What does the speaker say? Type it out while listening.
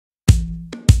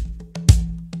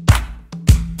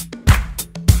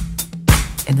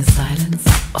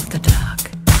of the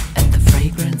dark and the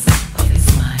fragrance of his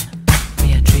smile.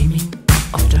 We are dreaming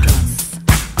of the drums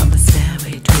on the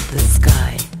stairway to the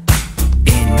sky.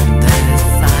 In the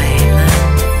silence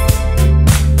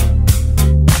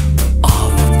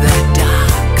of the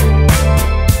dark,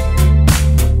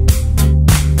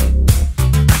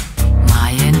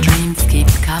 Mayan dreams keep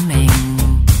coming.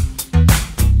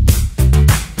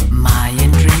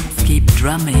 Mayan dreams keep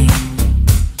drumming.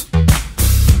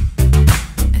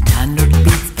 At 100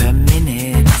 beats per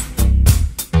minute.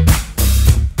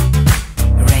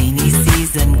 Rainy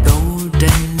season,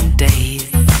 golden days,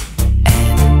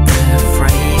 and the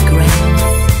fragrance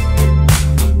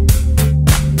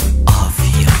of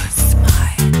your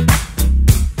smile.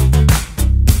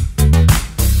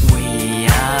 We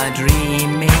are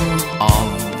dreaming of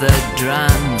the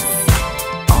drums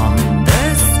on the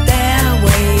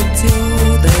stairway to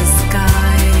the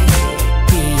sky.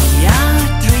 We are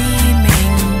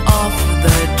dreaming of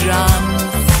the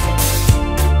drums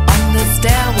on the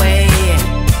stairway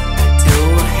to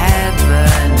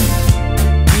heaven.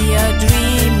 We are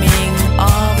dreaming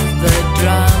of the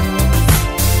drums.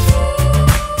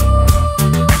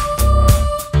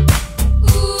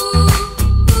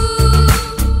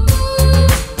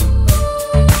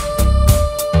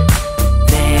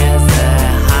 There's a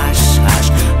hush, hush,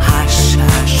 hush,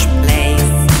 hush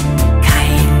place,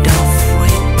 kind of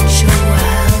ritual.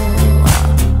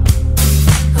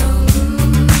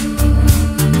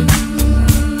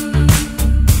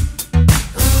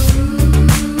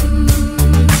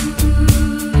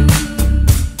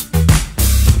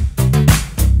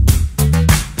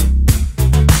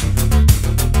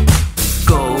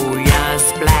 Goya's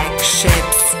black ship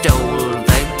stole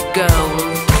the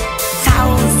gold.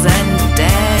 1,000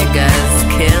 daggers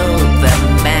killed the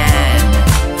man.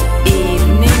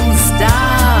 Evening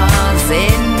stars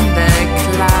in the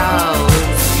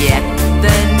clouds, yet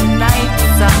the night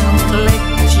sun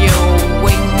clipped your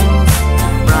wings.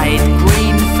 Bright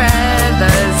green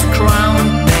feathers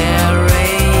crowned their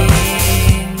reign.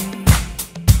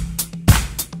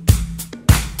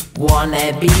 Wanna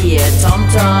be a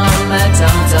tom-tom, a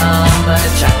tom-tom, a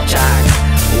chuck-chuck.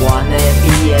 Wanna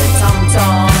be a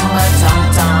tom-tom, a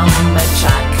tom-tom, a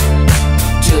chuck.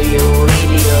 Do you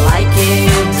really like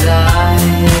it? I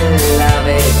love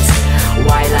it.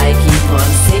 While I keep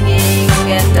on singing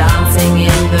and dancing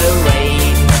in the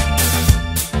rain.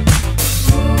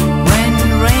 When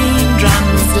rain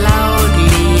drums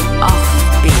loudly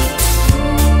offbeat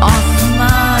of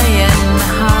Mayan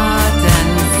heart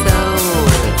and soul.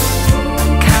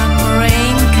 Come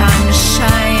rain, come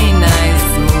shine, I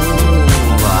smooth.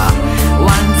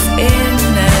 Once in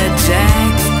a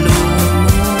Jack's blue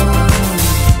moon.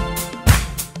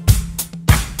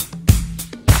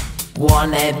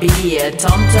 Wanna be a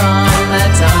tom-tom, a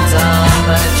tom-tom,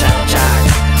 a chuck-chuck.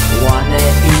 Wanna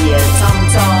be a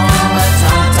tom-tom, a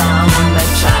tom-tom, a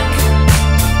chuck.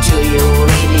 Do you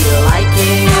really like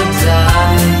it?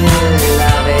 I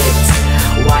love it.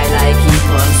 While I keep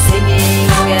on singing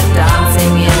and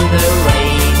dancing in the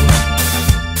rain.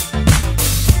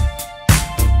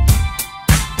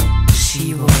 She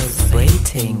was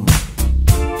waiting.